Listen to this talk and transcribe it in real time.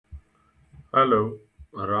Hello,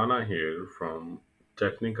 Rana here from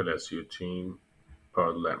Technical SEO team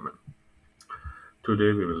per Lemon.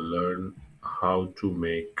 Today we will learn how to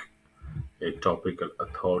make a topical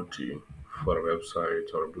authority for a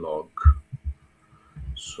website or blog.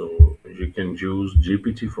 So you can use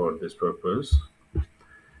GPT for this purpose.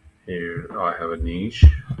 Here I have a niche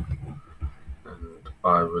and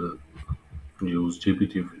I will use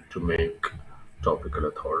GPT to make topical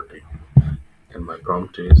authority. And my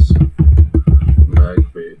prompt is back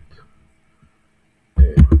with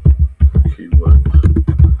a keyword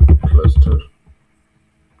cluster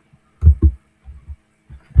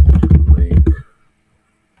make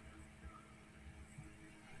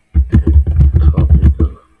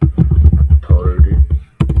topical authority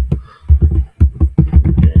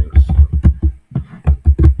against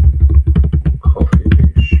coffee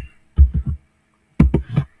dish.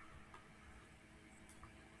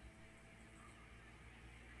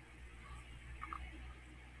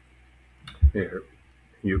 Here,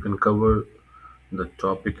 you can cover the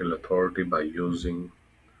topical authority by using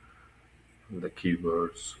the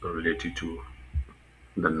keywords related to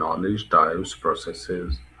the knowledge, types,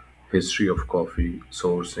 processes, history of coffee,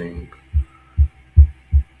 sourcing.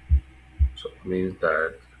 So it means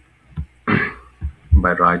that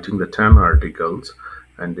by writing the 10 articles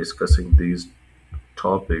and discussing these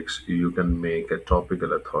topics, you can make a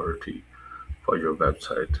topical authority for your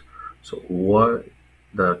website. So why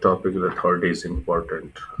the topical authority is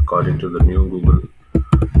important according to the new Google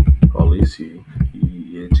policy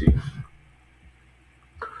EEAT.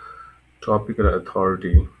 Topical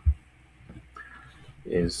authority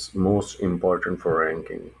is most important for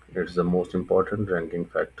ranking. It's the most important ranking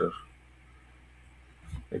factor.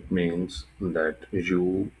 It means that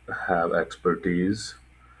you have expertise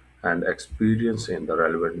and experience in the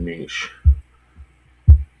relevant niche.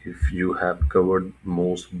 If you have covered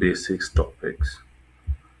most basics topics,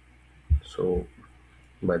 so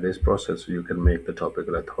by this process you can make the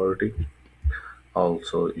topical authority.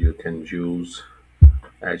 Also, you can use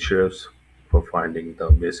hrefs for finding the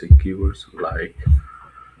basic keywords like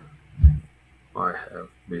I have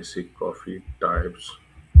basic coffee types.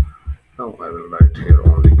 Now I will write here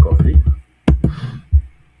only coffee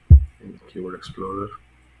in Keyword Explorer.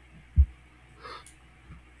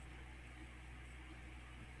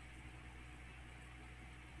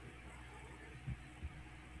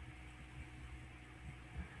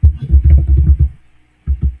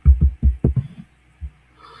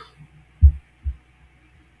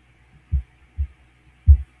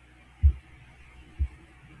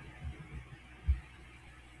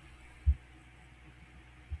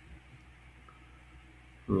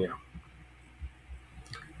 Yeah,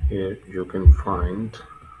 here you can find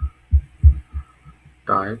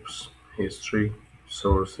types, history,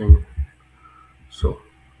 sourcing. So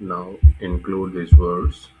now include these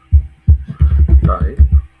words type,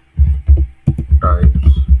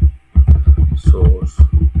 types, source,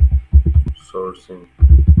 sourcing,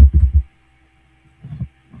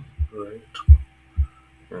 right,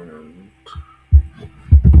 and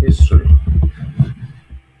history.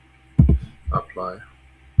 Apply.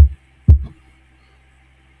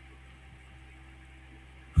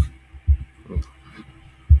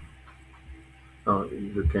 Now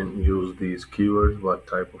you can use these keywords. What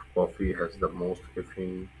type of coffee has the most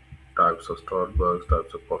caffeine? Types of Starbucks,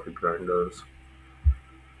 types of coffee grinders,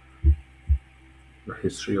 the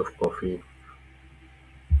history of coffee.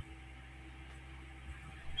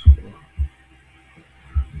 So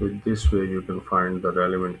with this way, you can find the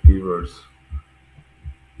relevant keywords,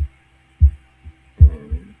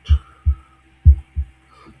 and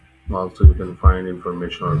also you can find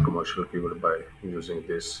information on commercial keyword by using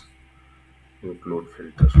this include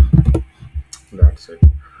filter. That's it.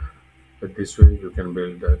 But this way, you can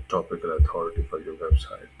build a topical authority for your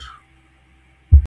website.